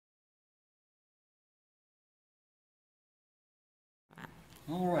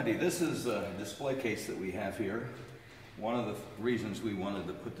Alrighty, this is a display case that we have here. One of the reasons we wanted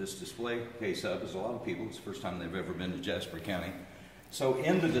to put this display case up is a lot of people, it's the first time they've ever been to Jasper County. So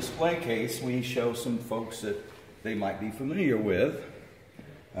in the display case, we show some folks that they might be familiar with.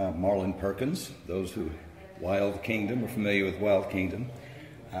 Marlin Perkins, those who Wild Kingdom are familiar with Wild Kingdom.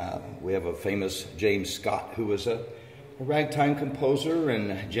 We have a famous James Scott, who was a ragtime composer,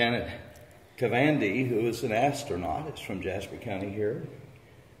 and Janet Cavandy, who is an astronaut. It's from Jasper County here.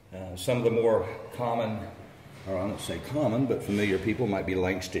 Some of the more common, or I don't say common, but familiar people might be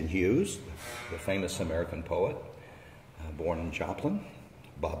Langston Hughes, the famous American poet, born in Joplin.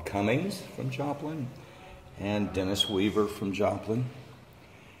 Bob Cummings from Joplin, and Dennis Weaver from Joplin.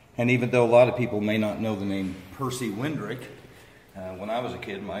 And even though a lot of people may not know the name Percy Windrick, when I was a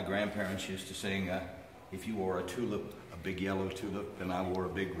kid, my grandparents used to sing, if you wore a tulip, a big yellow tulip, then I wore a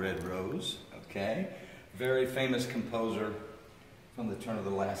big red rose. Okay? Very famous composer from the turn of the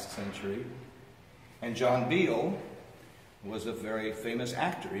last century. And John Beale was a very famous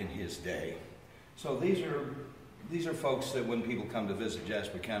actor in his day. So these are folks that when people come to visit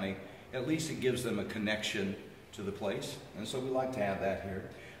Jasper County, at least it gives them a connection to the place. And so we like to have that here.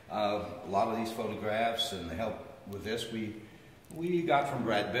 A lot of these photographs and the help with this we got from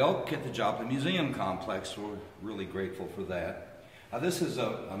Brad Belk at the Joplin Museum Complex. We're really grateful for that. This is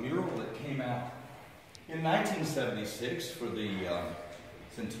a mural that came out in 1976 for the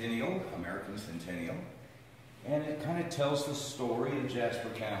Centennial, American Centennial. And it kind of tells the story of Jasper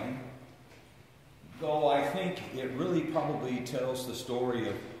County. Though I think it really probably tells the story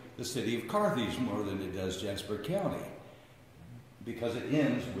of the city of Carthage more than it does Jasper County, because it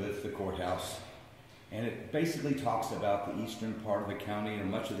ends with the courthouse, and it basically talks about the eastern part of the county,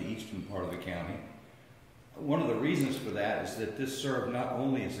 and much of the eastern part of the county. One of the reasons for that is that this served not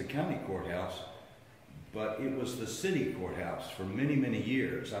only as the county courthouse, but it was the city courthouse for many, many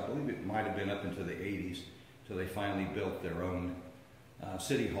years. I believe it might have been up into the 80s till they finally built their own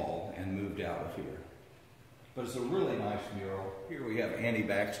city hall and moved out of here. But it's a really nice mural. Here we have Annie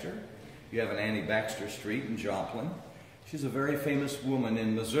Baxter. You have an Annie Baxter Street in Joplin. She's a very famous woman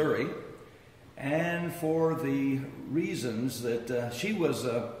in Missouri, and for the reasons that she was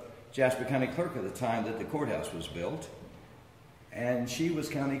a Jasper County clerk at the time that the courthouse was built, and she was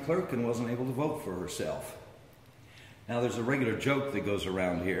county clerk and wasn't able to vote for herself. Now there's a regular joke that goes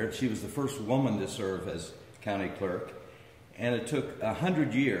around here. She was the first woman to serve as county clerk, and it took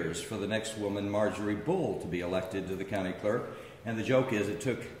 100 years for the next woman, Marjorie Bull, to be elected to the county clerk. And the joke is it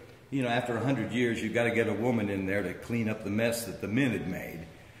took, you know, after 100 years, you've got to get a woman in there to clean up the mess that the men had made.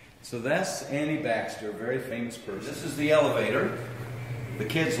 So that's Annie Baxter, a very famous person. This is the elevator. The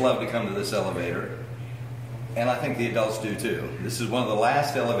kids love to come to this elevator, and I think the adults do too. This is one of the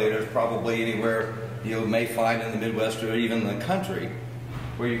last elevators probably anywhere you may find in the Midwest or even the country,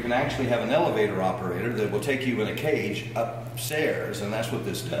 where you can actually have an elevator operator that will take you in a cage upstairs, and that's what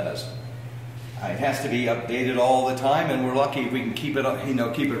this does. It has to be updated all the time, and we're lucky if we can keep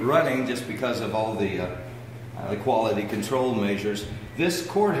it, keep it running just because of all the quality control measures. This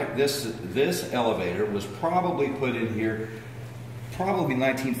elevator was probably put in here, probably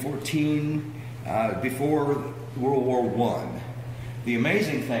 1914, before World War I. The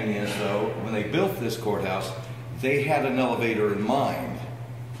amazing thing is, though, when they built this courthouse, they had an elevator in mind.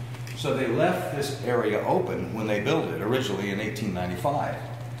 So they left this area open when they built it, originally in 1895.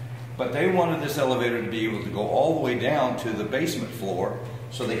 But they wanted this elevator to be able to go all the way down to the basement floor,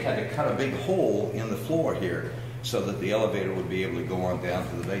 so they had to cut a big hole in the floor here so that the elevator would be able to go on down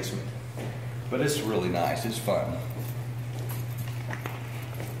to the basement. But it's really nice, it's fun.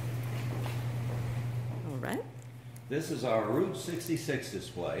 All right. This is our Route 66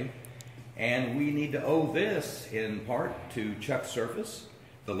 display, and we need to owe this in part to Chuck Surface.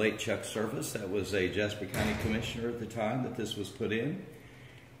 The late Chuck Surface, that was a Jasper County Commissioner at the time that this was put in.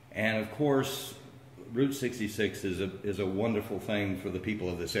 And of course, Route 66 is a wonderful thing for the people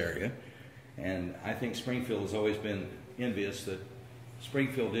of this area. And I think Springfield has always been envious that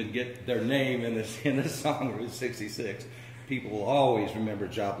Springfield didn't get their name in this song, Route 66. People will always remember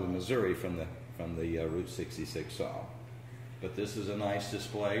Joplin, Missouri from the Route 66 song. But this is a nice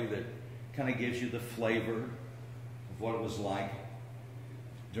display that kind of gives you the flavor of what it was like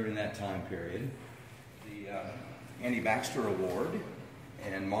during that time period. The Annie Baxter Award,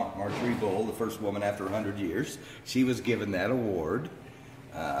 and Marjorie Bull, the first woman after 100 years, she was given that award.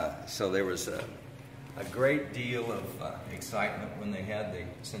 So there was a great deal of excitement when they had the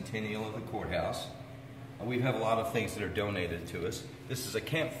centennial of the courthouse. We have a lot of things that are donated to us. This is a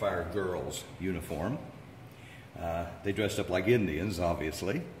Campfire Girls uniform. They dressed up like Indians,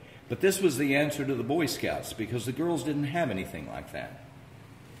 obviously. But this was the answer to the Boy Scouts, because the girls didn't have anything like that.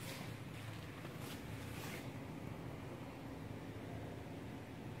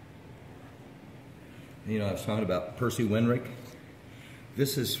 You know, I was talking about Percy Winrick.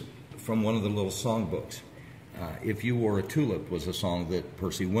 This is from one of the little songbooks. If You Wore a Tulip was a song that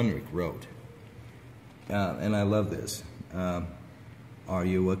Percy Winrick wrote. And I love this. Are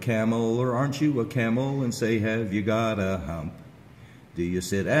you a camel or aren't you a camel? And say, have you got a hump? Do you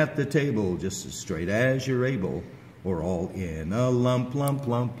sit at the table just as straight as you're able? Or all in a lump, lump,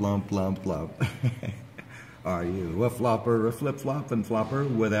 lump, lump, lump, lump? Are you a flopper, a flip-flop and flopper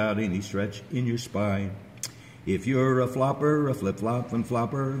without any stretch in your spine? If you're a flopper, a flip-flop and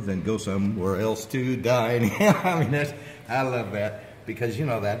flopper, then go somewhere else to dine. I mean, I love that because, you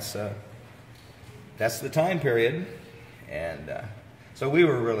know, that's the time period. And so we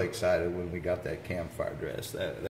were really excited when we got that campfire dress.